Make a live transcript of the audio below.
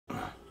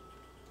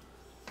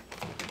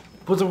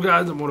What's up,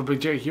 guys? I'm Big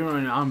J here,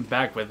 and I'm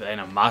back with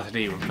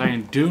Animosity. We're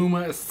playing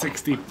Doom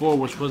 64,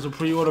 which was a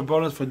pre-order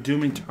bonus for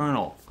Doom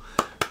Eternal.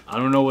 I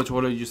don't know which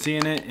order you see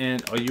in it,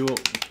 and are you...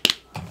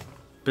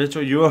 Bitch,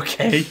 are you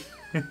okay?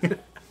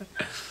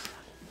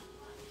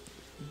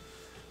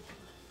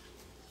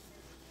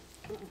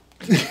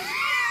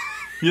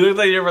 You look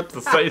like you're about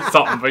to say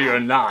something, but you're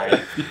not.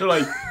 You're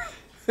like...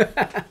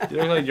 You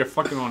look like you're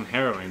fucking on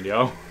heroin,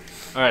 yo.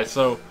 Alright,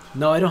 so...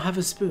 No, I don't have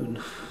a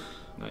spoon.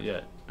 Not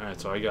yet. Alright,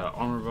 so I got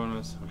armor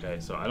bonus. Okay,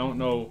 so I don't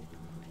know...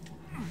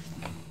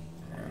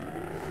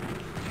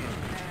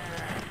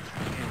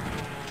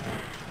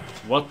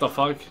 What the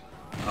fuck?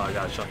 Oh, I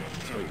got a shotgun.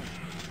 Sweet.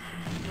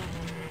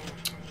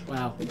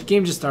 Wow, the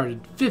game just started.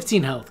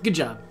 15 health. Good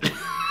job.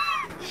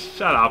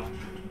 Shut up.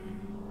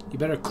 You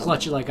better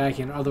clutch it like I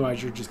can,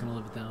 otherwise you're just gonna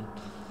live it down.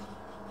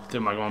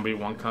 Am I gonna be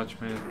one clutch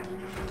man?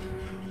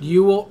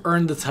 You will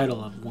earn the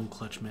title of one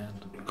clutch man.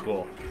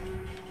 Cool.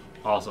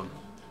 Awesome.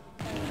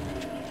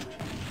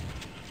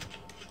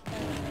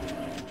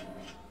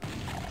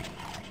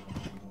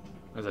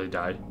 As I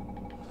died.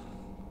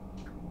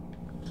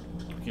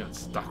 You got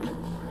stuck.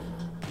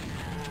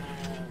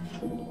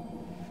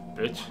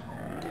 Bitch.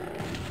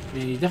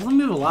 Yeah, you definitely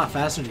move a lot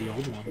faster than the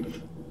old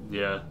one.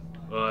 Yeah.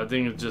 Well, I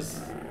think it's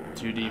just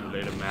 2D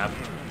related map.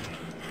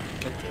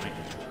 God damn it.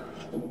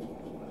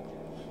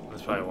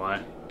 That's probably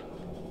why.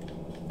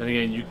 Then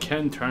again, you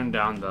can turn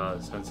down the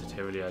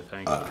sensitivity, I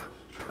think. As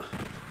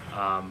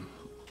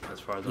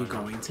far as You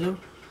going to?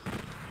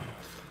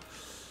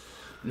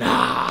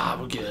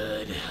 Nah, we're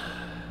good.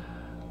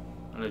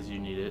 Unless you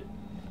need it.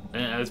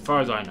 And as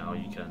far as I know,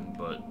 you can,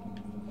 but...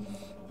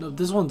 No,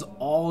 this one's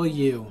all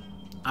you.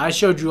 I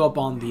showed you up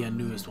on the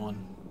newest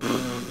one.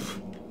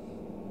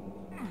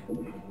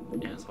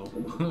 Asshole.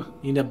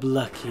 You need a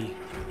block key.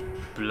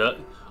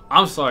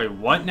 I'm sorry,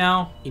 what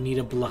now? You need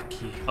a block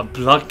key. A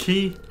block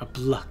key? A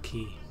block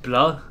key.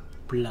 Blah?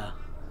 Blah.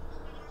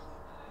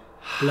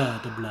 Blah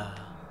da blah.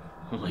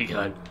 Oh my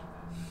god.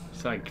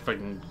 It's like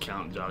fucking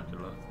Count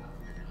Dracula.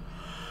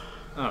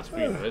 Oh,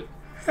 speaking of it.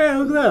 Hey,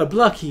 look at that, a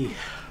block key.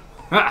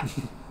 Ha!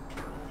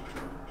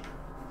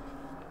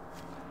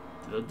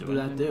 What did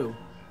that do?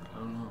 I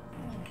don't know.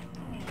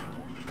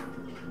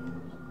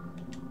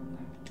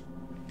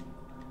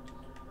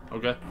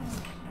 Okay.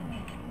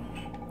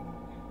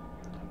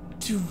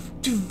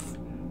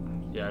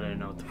 Yeah, I didn't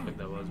know what the fuck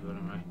that was, but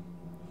anyway.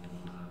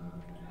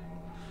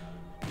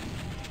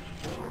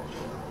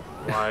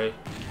 Why?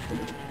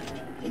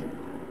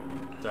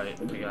 I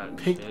got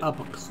Picked shit. up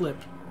a clip.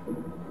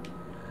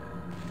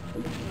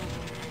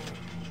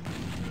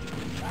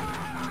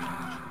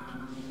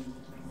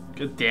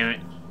 God damn it.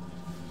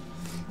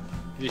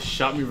 You just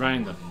shot me right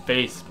in the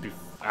face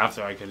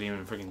after I could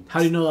even freaking... How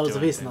do you know that was do the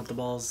face anything. and not the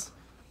balls?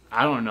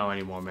 I don't know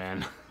anymore,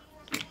 man.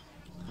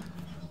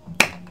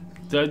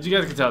 You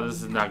guys can tell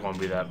this is not going to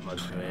be that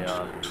much of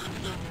a...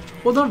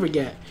 Well, don't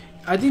forget.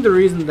 I think the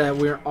reason that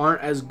we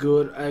aren't as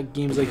good at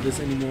games like this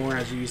anymore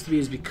as we used to be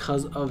is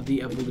because of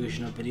the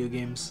evolution of video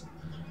games.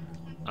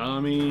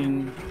 I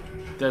mean,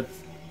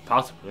 that's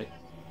possibly.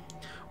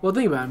 Well,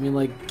 think about it. I mean,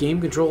 like,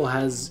 game control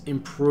has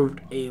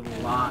improved a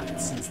lot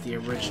since the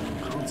original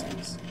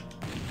consoles.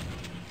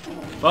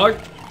 Fuck!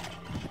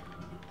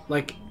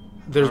 Like,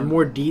 there's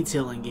more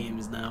detail in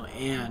games now,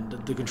 and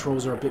the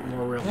controls are a bit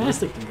more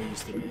realistic than they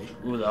used to be.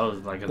 Ooh, that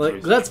was like a...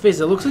 Like, let's face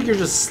it, it looks like you're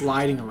just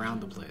sliding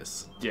around the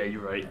place. Yeah,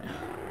 you're right.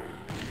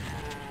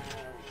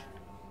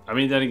 I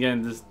mean, then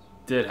again, this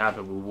did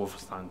happen with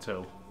Wolfenstein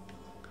too.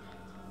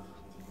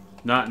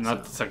 Not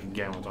the second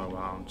game I'm talking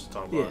about. I'm just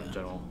talking about in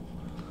general.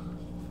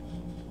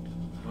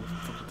 What the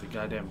fuck is the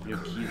goddamn blue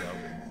key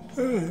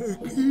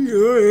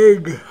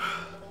though?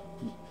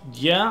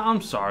 Yeah,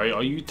 I'm sorry.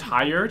 Are you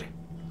tired?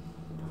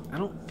 I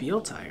don't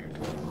feel tired.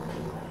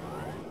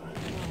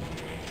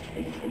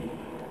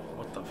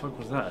 What the fuck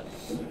was that?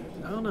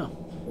 I don't know.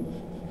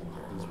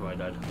 This is where I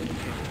died.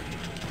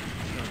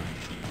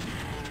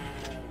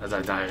 As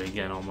I died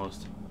again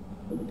almost.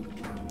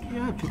 You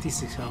had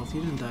 56 health.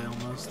 You didn't die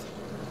almost.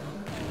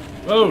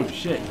 Oh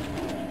shit.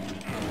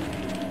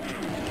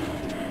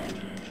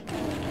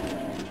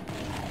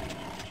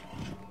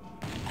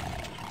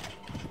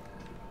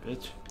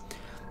 Bitch.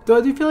 Though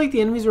I do feel like the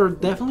enemies were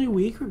definitely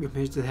weaker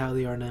compared to how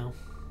they are now.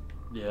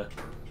 Yeah.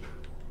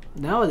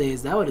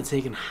 Nowadays, that would have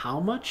taken how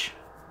much?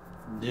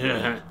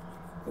 Yeah.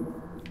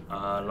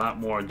 A lot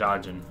more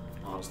dodging,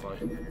 honestly.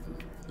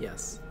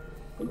 Yes.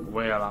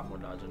 Way a lot more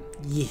dodging.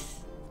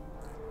 Yes.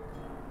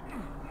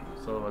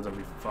 So otherwise I'll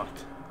be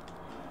fucked.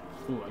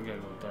 Ooh, I gotta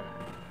go up there.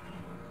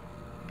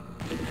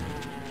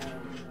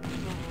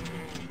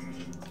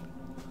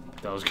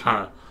 That was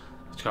kinda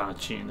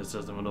cheating the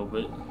system a little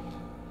bit.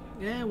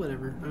 Yeah,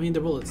 whatever. I mean,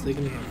 they're bullets. They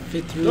can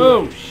fit through.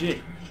 Oh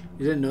shit!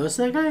 You didn't notice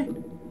that guy?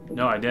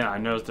 No, I didn't. I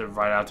noticed it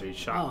right after he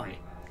shot me.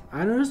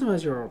 I noticed him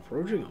as you were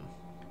approaching him.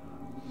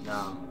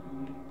 No.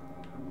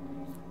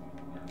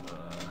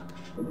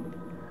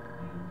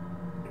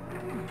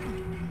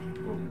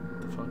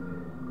 What the fuck?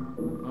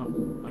 Oh,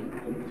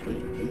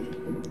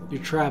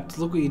 You're trapped.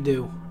 Look what you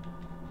do.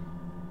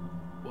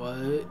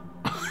 What?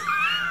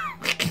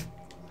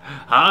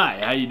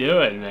 Hi, how you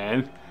doing,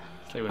 man?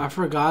 I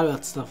forgot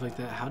about stuff like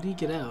that. How do you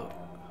get out?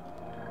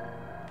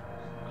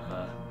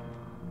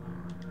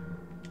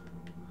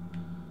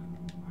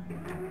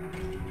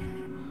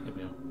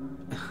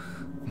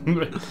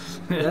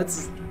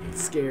 That's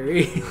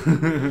scary.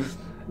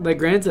 Like,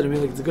 granted, I mean,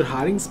 like, it's a good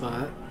hiding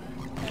spot.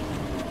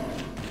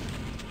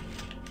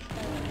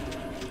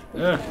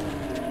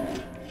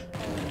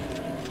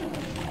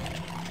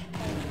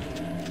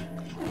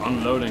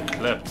 Unloading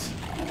clips.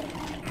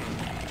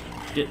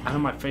 Get out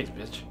of my face,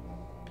 bitch.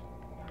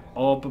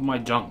 All up in my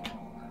junk.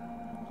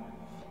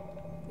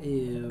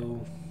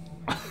 Ew.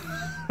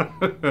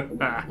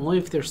 Only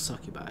if they're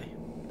succubi.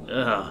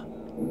 Ugh.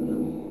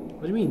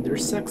 What do you mean? They're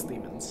sex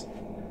demons.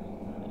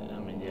 I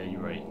mean, yeah,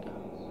 you're right.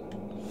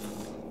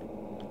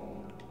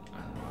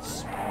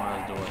 Small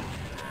ass door.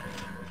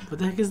 What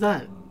the heck is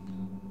that?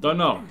 Don't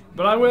know,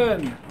 but I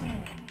win.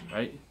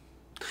 Right?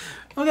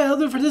 Okay, I'll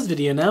do it for this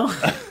video now.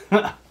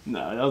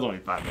 No, that was only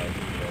 5 minutes.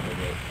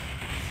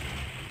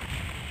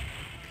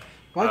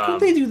 Why couldn't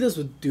they do this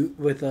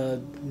with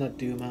not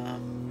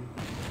Doom,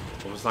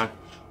 What was that?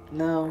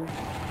 no.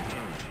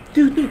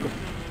 Dude Nukem.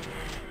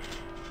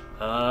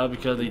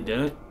 Because they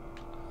didn't.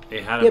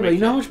 They had. Yeah, but you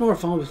know how much more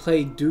fun we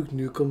played Duke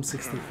Nukem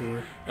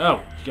 64?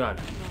 Oh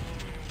God.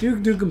 Duke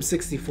Nukem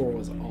 64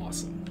 was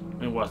awesome.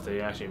 And what?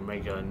 They actually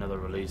make another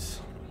release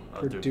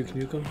For Duke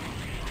Nukem?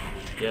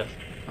 Yeah.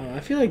 I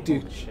feel like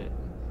Duke. Shit.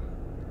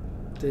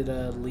 Did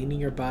leaning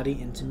your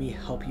body into me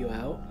help you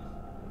out?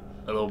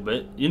 A little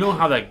bit. You know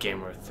how that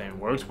gamer thing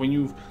works. When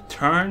you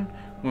turn,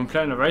 when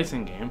playing a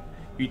racing game,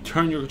 you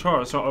turn your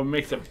controller so it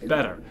makes it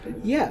better.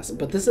 Yes,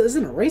 but this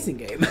isn't a racing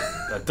game.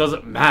 That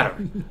doesn't matter.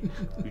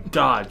 You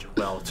dodge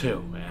well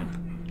too, man.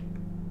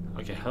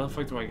 Okay, how the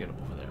fuck do I get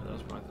over there?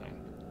 That's my thing.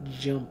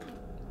 Jump.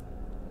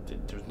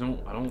 There's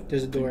no. I don't.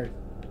 There's a door.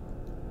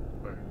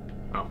 Where?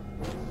 Oh.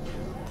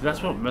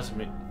 That's what messes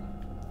me.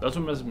 That's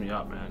what messes me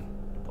up, man.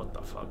 What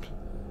the fuck?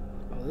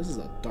 Oh, this is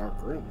a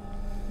dark room.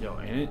 Yo,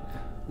 ain't it?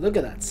 Look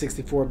at that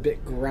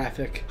 64-bit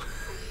graphic.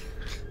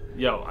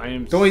 Yo, I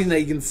am. The only thing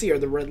that you can see are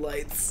the red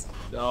lights.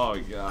 Oh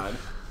God.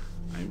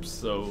 I'm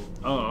so.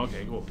 Oh,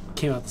 okay, cool.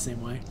 Came out the same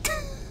way.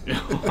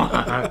 Yeah,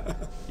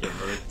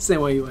 buddy.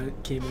 Same way you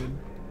came in.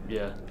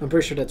 Yeah. I'm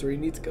pretty sure that's where you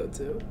need to go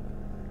to.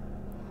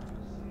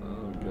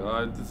 Oh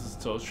God, this is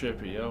so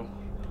trippy, yo.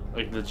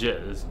 Like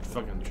legit, it's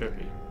fucking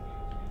trippy.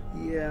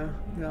 Yeah.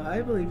 No,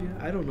 I believe you.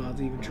 I don't know how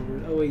to even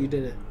traverse. Oh wait, you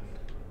did it.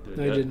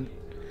 No, you didn't.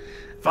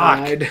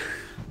 Fuck.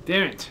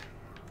 Damn it.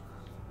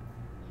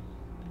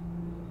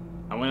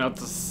 I went out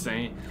the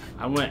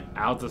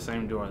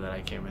same door that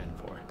I came in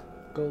for.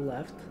 Go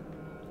left.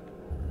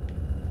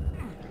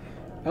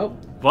 Oh.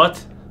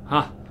 What?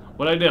 Huh?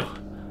 What'd I do?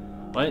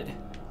 What?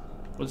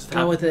 What's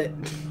happening? Go with it.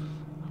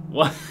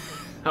 What?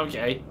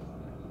 Okay.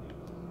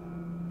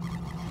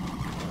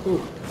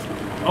 Ooh.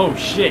 Oh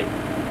shit.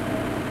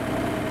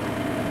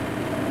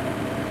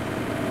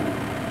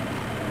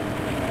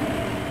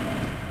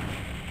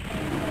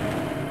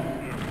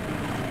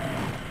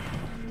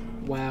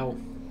 Wow.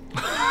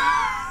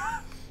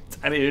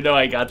 I didn't even know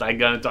I got that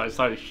gun until I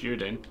started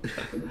shooting.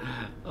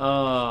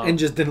 And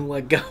just didn't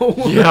let go.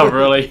 Yeah,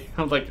 really.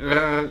 I was like,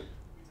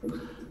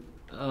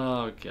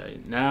 okay,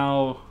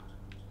 now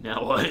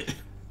what?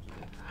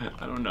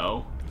 I don't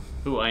know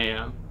who I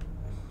am.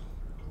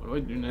 What do I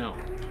do now?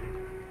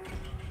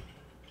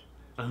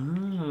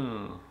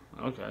 Oh,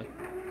 okay.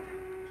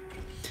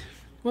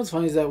 What's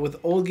funny is that with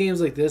old games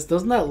like this,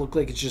 doesn't that look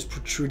like it's just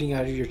protruding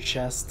out of your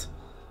chest?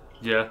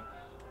 Yeah.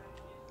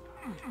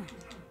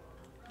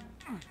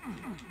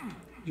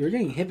 You're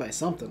getting hit by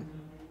something.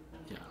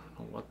 Yeah, I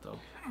don't know what though.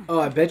 Oh,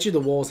 I bet you the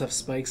walls have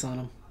spikes on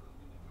them.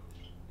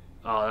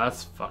 Oh,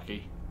 that's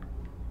fucky.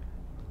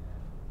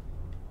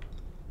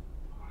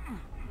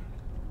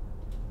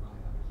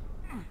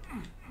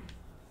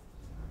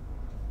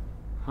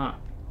 Huh.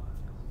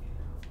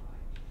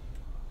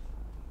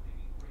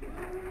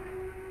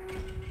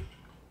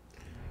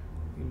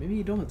 Maybe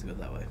you don't have to go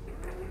that way.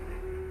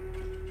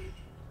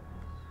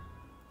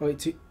 Oh,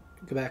 wait,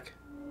 go back.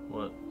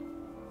 What?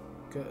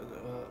 Go,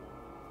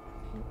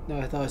 no,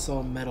 I thought I saw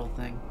a metal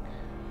thing.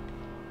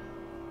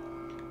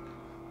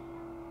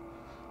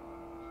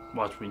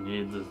 Watch, we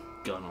need the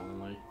gun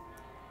only.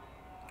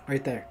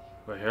 Right there.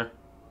 Right here?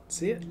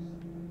 See it?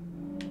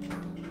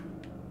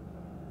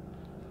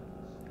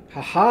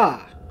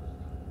 Haha!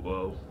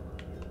 Whoa.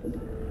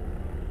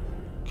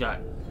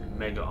 Got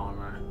mega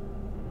armor.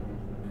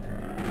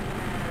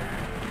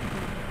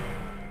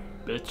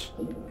 Bitch.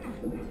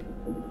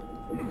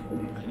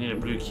 I need a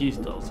blue key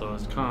still, so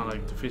it's kind of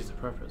like defeats the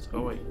purpose.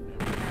 Oh wait.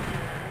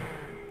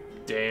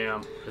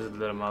 Damn. Just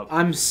lit him up.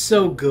 I'm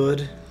so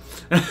good.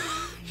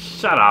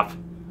 Shut up.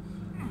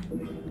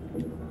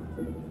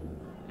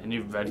 A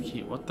new red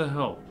key. What the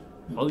hell?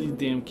 All these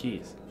damn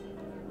keys.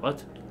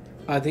 What?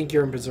 I think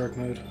you're in berserk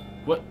mode.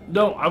 What?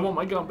 No, I want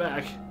my gun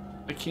back.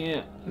 I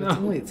can't. No. It's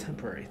only a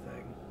temporary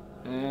thing.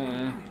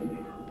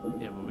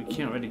 Yeah, but we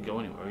can't really go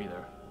anywhere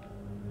either.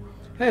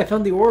 Hey, I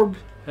found the orb.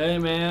 Hey,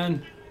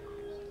 man.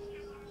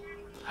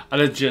 I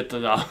legit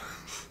did that.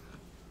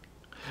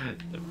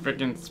 The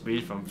freaking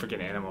speed from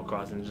freaking Animal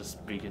Crossing is just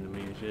speaking to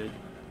me and shit.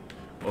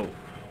 Whoa.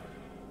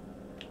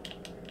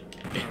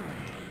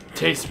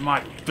 Taste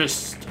my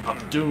fist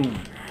of doom.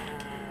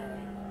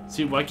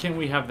 See, why can't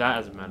we have that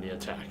as a melee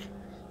attack?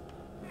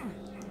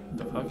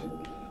 The fuck?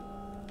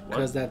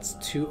 Because that's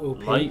too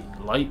OP.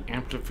 Light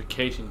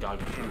amplification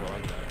goggles. I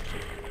like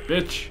that.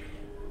 Bitch,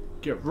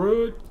 get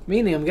rude.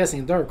 Meaning, I'm guessing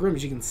in dark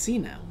rooms you can see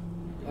now.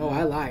 Oh,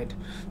 I lied.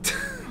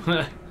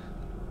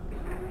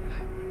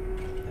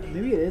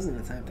 Maybe it isn't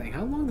a time thing.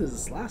 How long does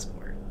this last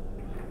for?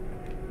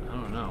 I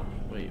don't know.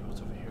 Wait,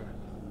 what's over here?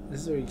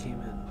 This is where you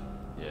came in.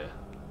 Yeah.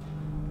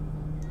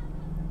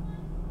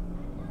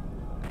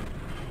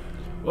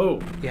 Whoa!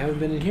 You haven't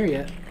been in here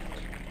yet.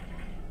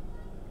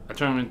 I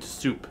turned him into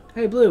soup.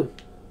 Hey, Blue.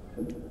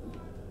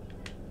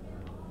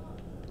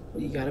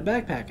 You got a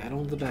backpack. I don't know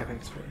what the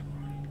backpack's for.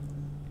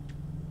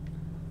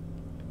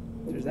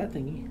 There's that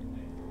thingy.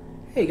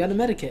 Hey, you got a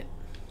medikit.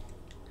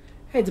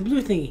 Hey, it's a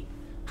blue thingy.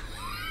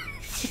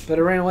 But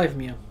it ran away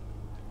from you.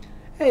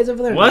 Hey, it's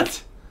over there.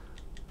 What?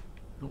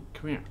 No,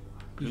 come here.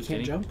 You Blue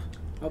can't thingy. jump?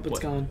 Oh, it's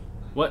What? gone.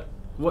 What?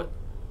 What?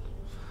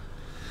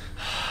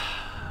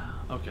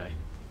 Okay.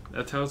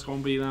 That's how it's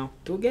gonna be now?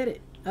 Go get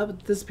it. Oh,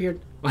 it disappeared.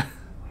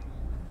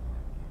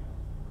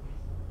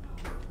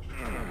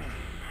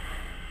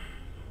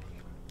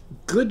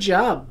 Good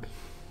job.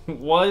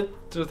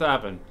 What just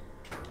happened?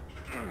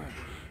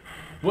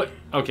 What?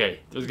 Okay,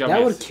 there's gotta That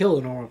be would kill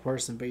a normal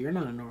person, but you're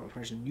not a normal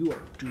person. You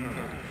are doomed.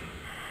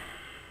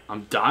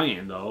 I'm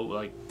dying though.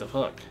 Like the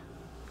fuck.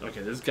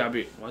 Okay, there's gotta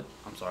be what?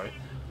 I'm sorry.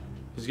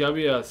 There's gotta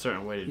be a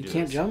certain way to do You this.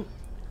 can't jump?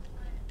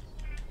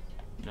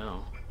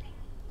 No.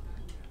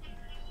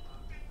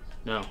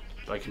 No.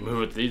 I can move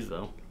with these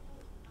though.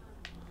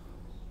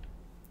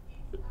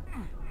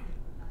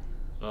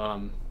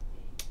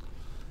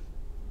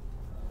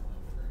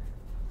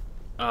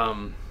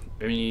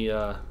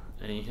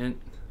 Any hint?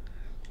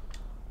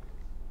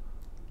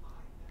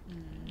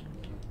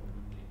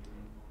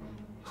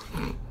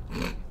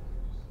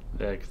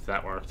 Yeah, 'cause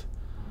that worked.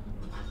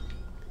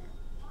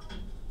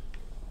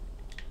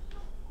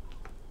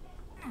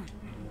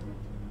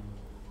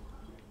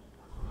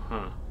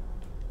 Huh.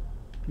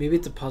 Maybe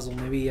it's a puzzle.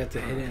 Maybe you have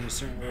to hit it in a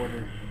certain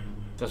order.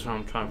 That's what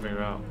I'm trying to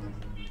figure out.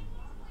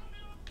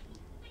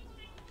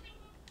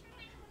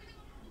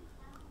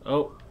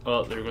 Oh,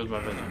 there goes my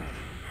vision.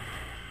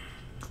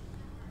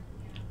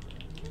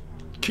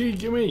 Key,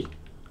 gimme!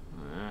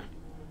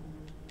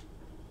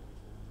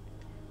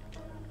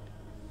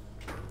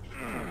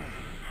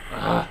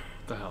 What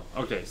the hell?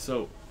 Okay,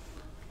 so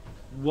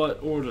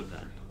what order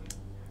then?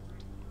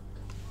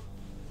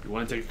 You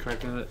want to take a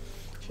crack at it?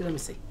 Sure, let me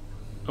see.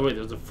 Oh wait,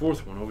 there's a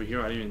fourth one over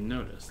here. I didn't even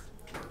notice.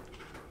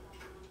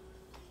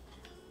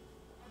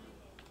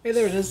 Hey,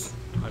 there it is.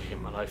 I hate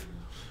my life.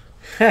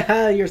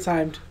 Haha, you're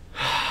timed.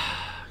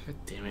 God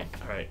damn it!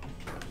 All right.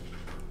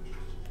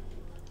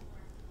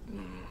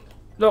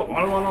 No,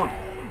 I don't want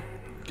on.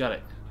 Got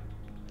it.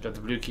 Got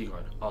the blue key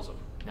card. Awesome.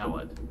 Now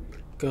what?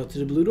 Go to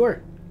the blue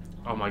door.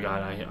 Oh my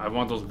god, I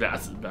want those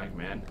glasses back,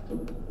 man.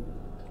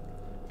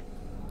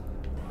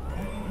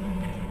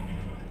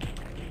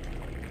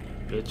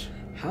 Bitch.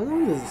 How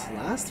long does this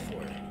last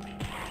for?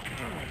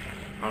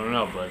 I don't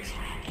know, but it's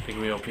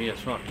making me OP as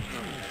fuck.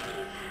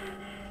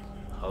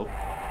 Hope.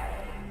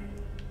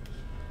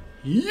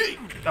 Yeet!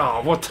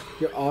 Oh, what?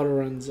 Your auto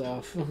runs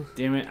off.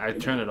 Damn it, I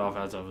turned it off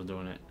as I was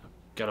doing it.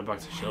 Got a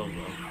box of shells,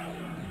 though.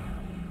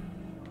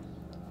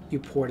 You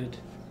ported.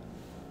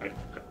 I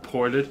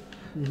poured it?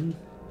 Mm-hmm.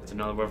 It's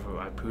another word for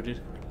I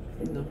pooted?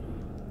 No.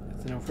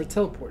 It's enough for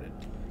teleported.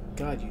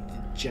 God, you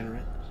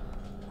degenerate.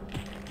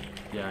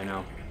 Yeah, I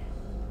know.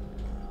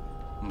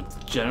 I'm a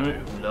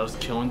degenerate who loves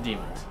killing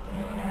demons.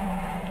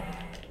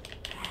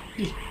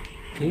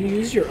 Can you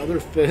use your other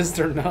fist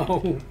or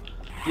no?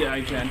 Yeah,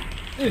 I can.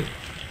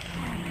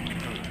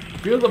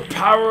 Feel the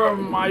power of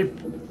my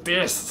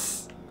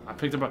fists. I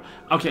picked up a...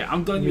 Okay,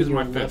 I'm done using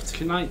my fists.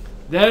 Can I...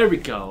 There we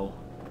go.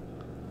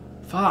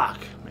 Fuck,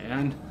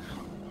 man.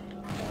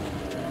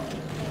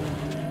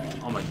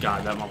 Oh my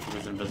god, that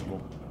motherfucker's invisible.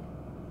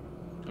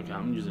 Okay,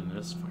 I'm using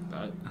this. Fuck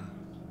that.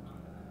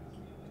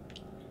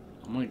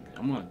 I'm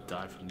gonna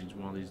die from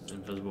one of these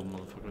invisible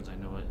motherfuckers. I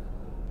know it.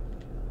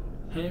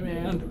 Hey,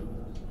 man.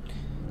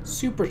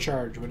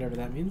 Supercharge, whatever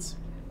that means.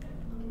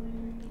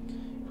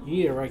 You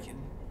need a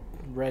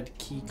red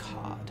key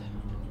card.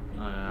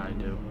 I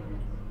do.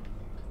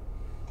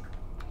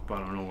 But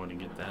I don't know where to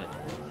get that.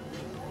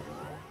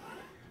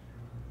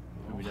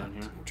 Maybe down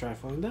here. Try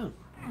falling down.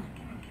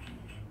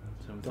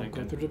 So I'm Don't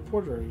thinking. go through the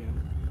portal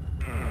again.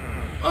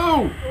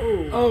 Oh!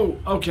 Oh!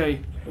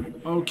 Okay.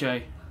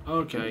 Okay.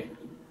 Okay.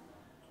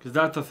 Because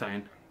that's a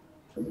thing.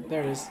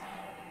 There it is.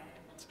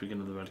 Speaking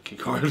of the red key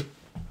card.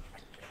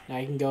 Now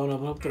you can go and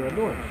open up the red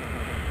door.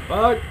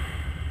 Fuck!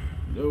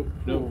 Nope.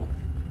 Nope.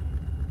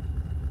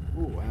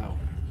 Ooh, wow.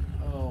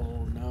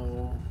 Oh,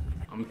 no.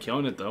 I'm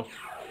killing it though.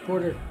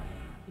 Porter.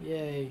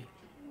 Yay.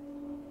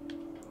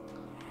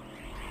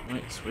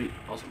 Right, sweet.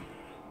 Awesome.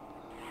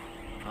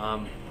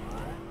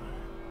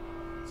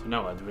 So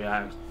now what? Do we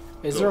have...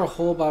 Is there a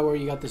hole by where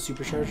you got the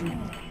supercharger?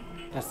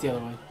 That's the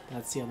other way.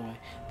 That's the other way.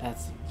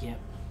 That's yep.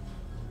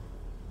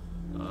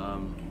 I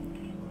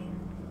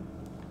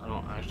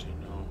don't actually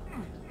know.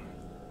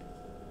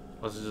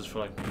 Was it just for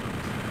like?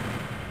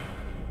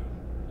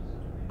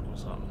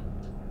 What's up?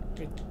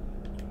 Right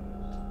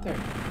there.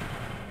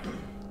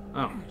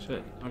 Oh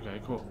shit.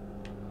 Okay, cool.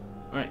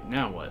 All right,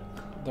 now what?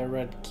 The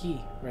red key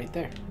right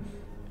there.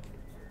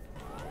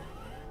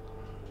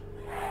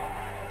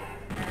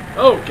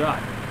 Oh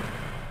god.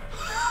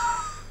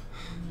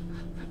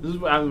 This is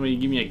what happens when you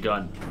give me a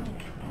gun.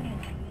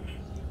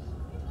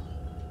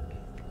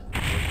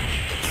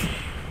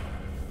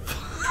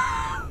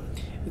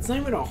 It's not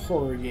even a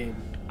horror game.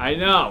 I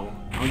know.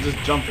 I'm just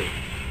jumping.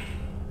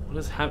 What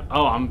is happening?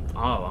 Oh,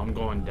 I'm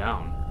going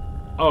down.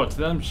 Oh, it's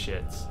them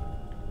shits.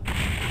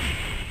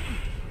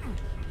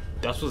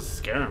 That's what's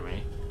scaring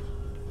me.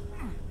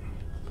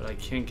 But I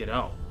can't get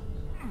out.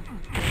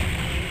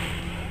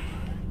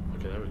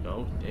 Okay, there we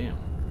go. Damn.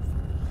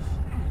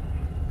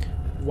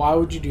 Why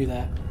would you do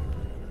that?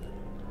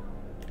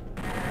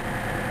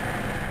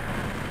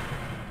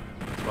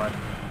 That's why.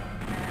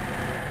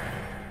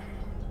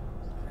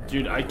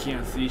 Dude, I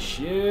can't see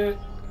shit.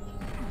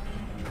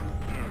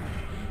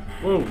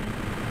 Whoa,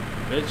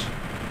 bitch.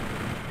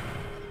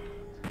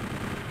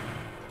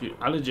 Dude,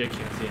 I legit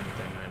can't see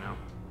anything right now.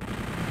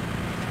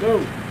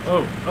 No.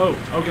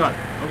 Oh god.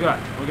 Oh god.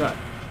 Oh god.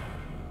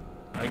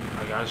 I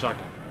got a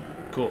shotgun.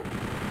 Cool.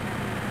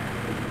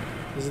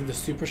 Is it the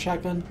super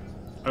shotgun?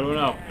 I don't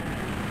know.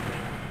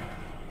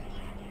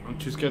 I'm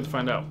too scared to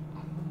find out.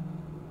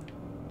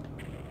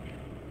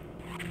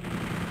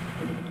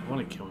 I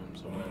want to kill him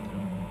so bad,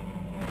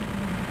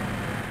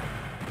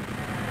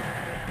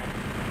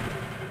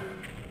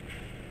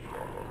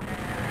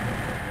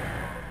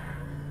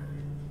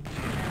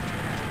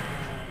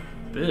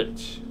 though.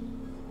 Bitch.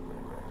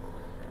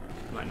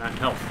 Might not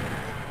help.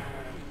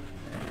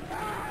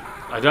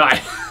 I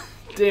die.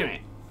 Damn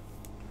it.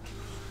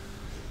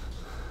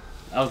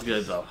 That was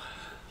good though.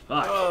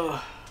 Fuck.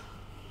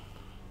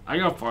 I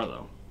got far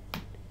though.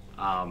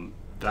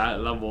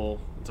 That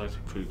level is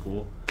actually pretty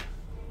cool.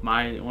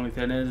 My only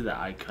thing is that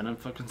I couldn't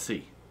fucking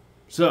see.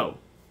 So.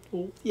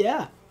 Well,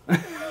 yeah.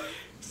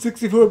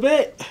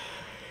 64-bit.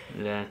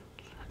 Yeah.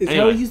 It's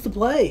Anyway. how we used to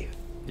play.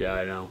 Yeah,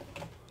 I know.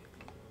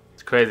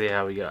 It's crazy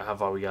how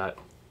far we got.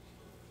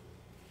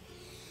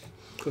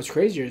 What's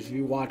crazier is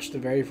we watched the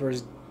very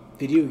first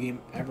video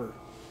game ever.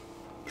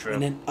 True.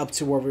 And then up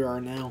to where we are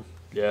now.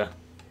 Yeah.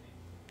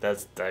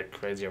 That's that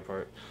crazier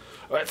part.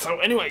 Alright, so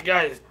anyway,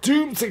 guys,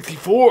 Doom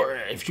 64.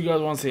 If you guys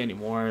want to see any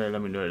more,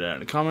 let me know that in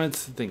the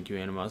comments. Thank you,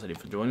 Animosity,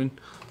 for joining.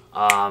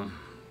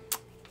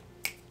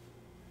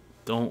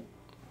 Don't.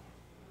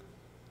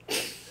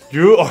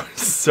 You are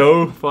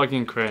so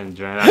fucking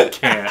cringe, man. I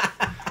can't.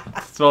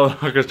 This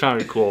motherfucker's trying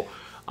to be cool.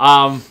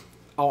 Oh,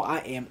 I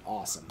am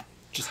awesome.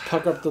 Just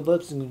pucker up the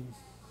lips and.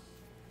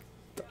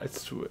 I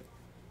swear.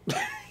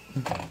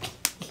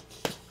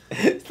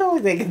 It's not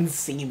like they can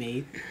see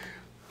me.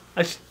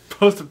 I should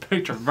post a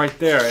picture right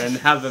there and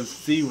have them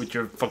see what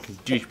you're fucking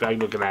douchebag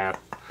looking at.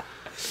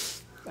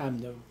 I'm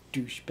no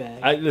douchebag.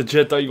 I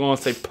legit thought you were going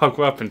to say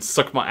pucker up and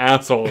suck my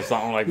asshole or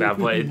something like that,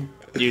 but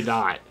you're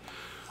not.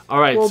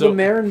 Alright, well, so. the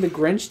mayor and the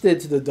Grinch did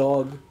to the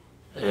dog.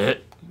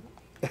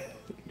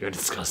 You're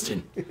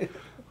disgusting.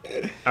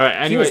 Alright,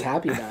 anyway. He was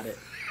happy about it.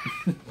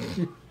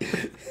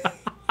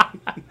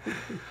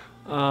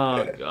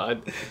 Oh,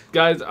 God.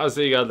 Guys, I'll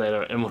see you guys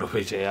later. Immortal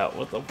PJ out.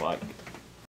 What the fuck?